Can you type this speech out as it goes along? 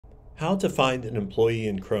How to find an employee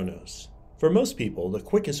in Kronos. For most people, the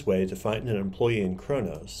quickest way to find an employee in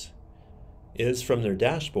Kronos is from their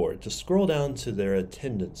dashboard to scroll down to their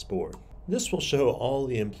attendance board. This will show all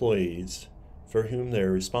the employees for whom they're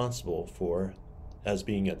responsible for as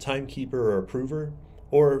being a timekeeper or approver,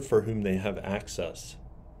 or for whom they have access.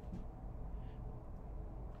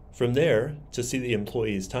 From there, to see the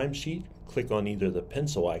employee's timesheet, click on either the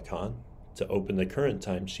pencil icon to open the current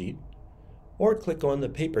timesheet, or click on the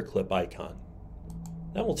paperclip icon.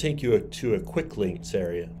 That will take you to a quick links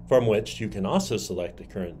area, from which you can also select the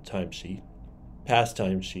current timesheet, past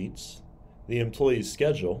timesheets, the employee's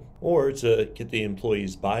schedule, or to get the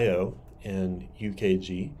employee's bio and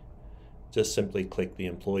UKG, just simply click the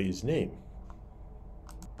employee's name.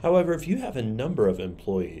 However, if you have a number of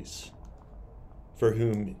employees for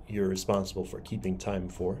whom you're responsible for keeping time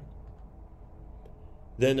for,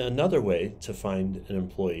 then another way to find an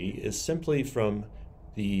employee is simply from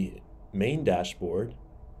the main dashboard,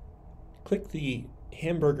 click the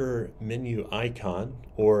hamburger menu icon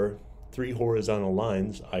or 3 horizontal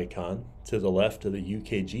lines icon to the left of the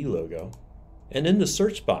UKG logo, and in the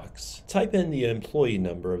search box, type in the employee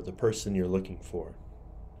number of the person you're looking for.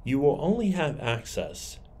 You will only have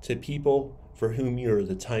access to people for whom you're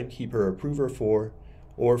the timekeeper approver for,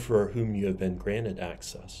 or for whom you have been granted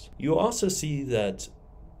access. You'll also see that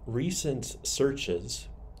recent searches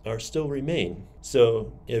are still remain.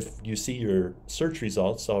 So if you see your search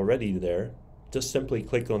results already there, just simply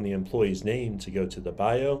click on the employee's name to go to the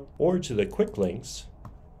bio, or to the quick links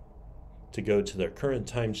to go to their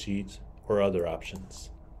current timesheet or other options.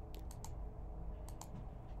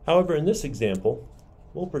 However, in this example,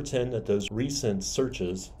 we'll pretend that those recent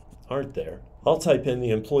searches aren't there. I'll type in the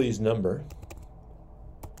employee's number,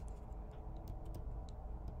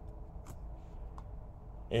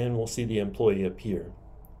 and we'll see the employee appear.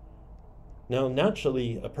 Now,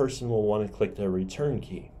 naturally, a person will want to click the return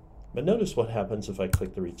key, but notice what happens if I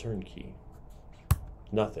click the return key.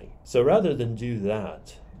 Nothing. So rather than do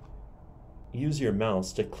that, use your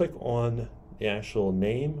mouse to click on the actual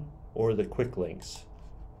name or the quick links,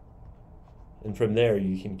 and from there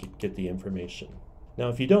you can get the information. Now,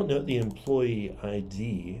 if you don't know the employee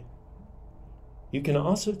ID, you can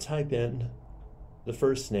also type in the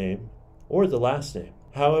first name or the last name.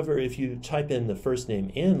 However, if you type in the first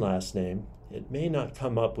name and last name, it may not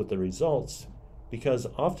come up with the results, because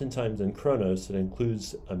oftentimes in Kronos it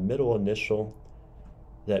includes a middle initial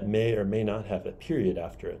that may or may not have a period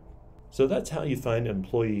after it. So that's how you find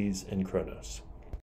employees in Kronos.